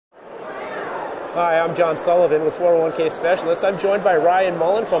Hi, I'm John Sullivan with 401k Specialist. I'm joined by Ryan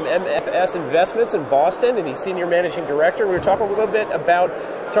Mullen from MFS Investments in Boston, and he's Senior Managing Director. We were talking a little bit about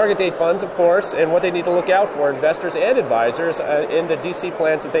target date funds, of course, and what they need to look out for, investors and advisors, in the DC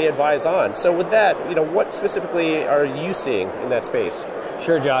plans that they advise on. So with that, what specifically are you seeing in that space?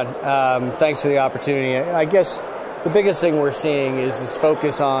 Sure, John. Thanks for the opportunity. I guess the biggest thing we're seeing is this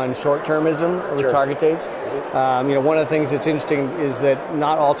focus on short-termism with target dates. One of the things that's interesting is that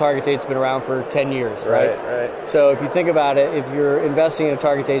not all target dates have been around for 10 years, right? Right. So if you think about it, if you're investing in a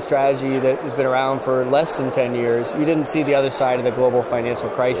target date strategy that has been around for less than 10 years, you didn't see the other side of the global financial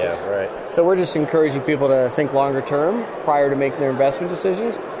crisis. Yeah, right. So we're just encouraging people to think longer term prior to making their investment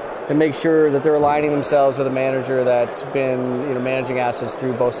decisions, and make sure that they're aligning themselves with a manager that's been managing assets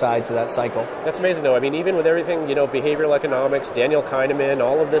through both sides of that cycle. That's amazing, though. I mean, even with everything, behavioral economics, Daniel Kahneman,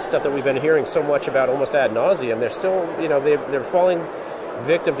 all of this stuff that we've been hearing so much about almost ad nauseum, they're still, they're falling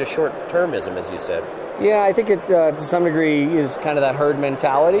victim to short-termism, as you said. Yeah, I think it, to some degree, is kind of that herd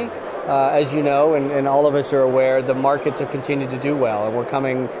mentality. As you know, and all of us are aware, the markets have continued to do well, and we're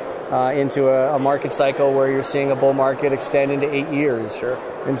coming into a market cycle where you're seeing a bull market extend into 8 years. Sure.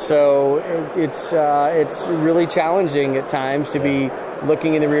 And so it's really challenging at times to be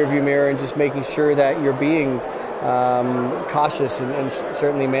looking in the rearview mirror and just making sure that you're being cautious and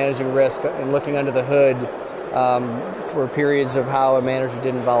certainly managing risk and looking under the hood for periods of how a manager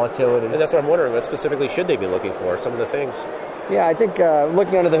did in volatility. And that's what I'm wondering. What specifically should they be looking for? Some of the things. Yeah, I think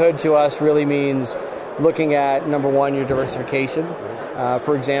looking under the hood to us really means looking at, number one, your diversification.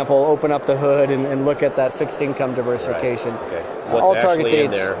 For example, open up the hood and look at that fixed income diversification. Right. Okay. What's all actually target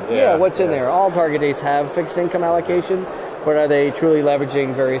dates, in there? What's in there? All target dates have fixed income allocation, but are they truly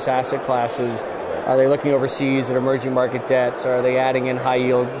leveraging various asset classes? Are they looking overseas at emerging market debts? Are they adding in high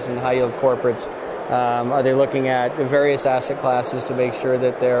yields and high yield corporates? Are they looking at the various asset classes to make sure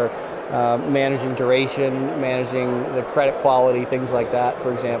that they're managing duration, managing the credit quality, things like that,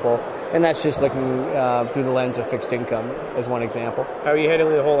 for example? And that's just looking through the lens of fixed income as one example. How are you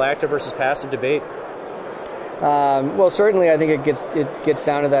handling the whole active versus passive debate? Well, certainly I think it gets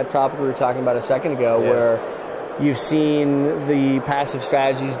down to that topic we were talking about a second ago, where you've seen the passive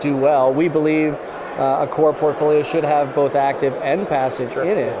strategies do well. We believe a core portfolio should have both active and passive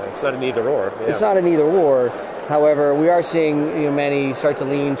in it. It's not an either or. Yeah. It's not an either or. However, we are seeing many start to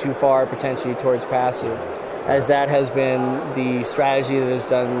lean too far potentially towards passive, as that has been the strategy that has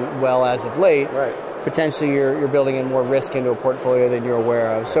done well as of late. Right. Potentially you're building in more risk into a portfolio than you're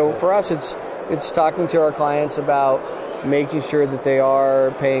aware of. So for us, it's talking to our clients about making sure that they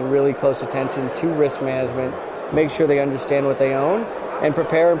are paying really close attention to risk management, make sure they understand what they own, and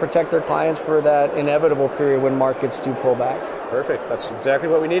prepare and protect their clients for that inevitable period when markets do pull back. Perfect. That's exactly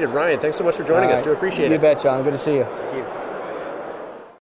what we needed. Ryan, thanks so much for joining us. Do appreciate it. You bet, John. Good to see you. Thank you.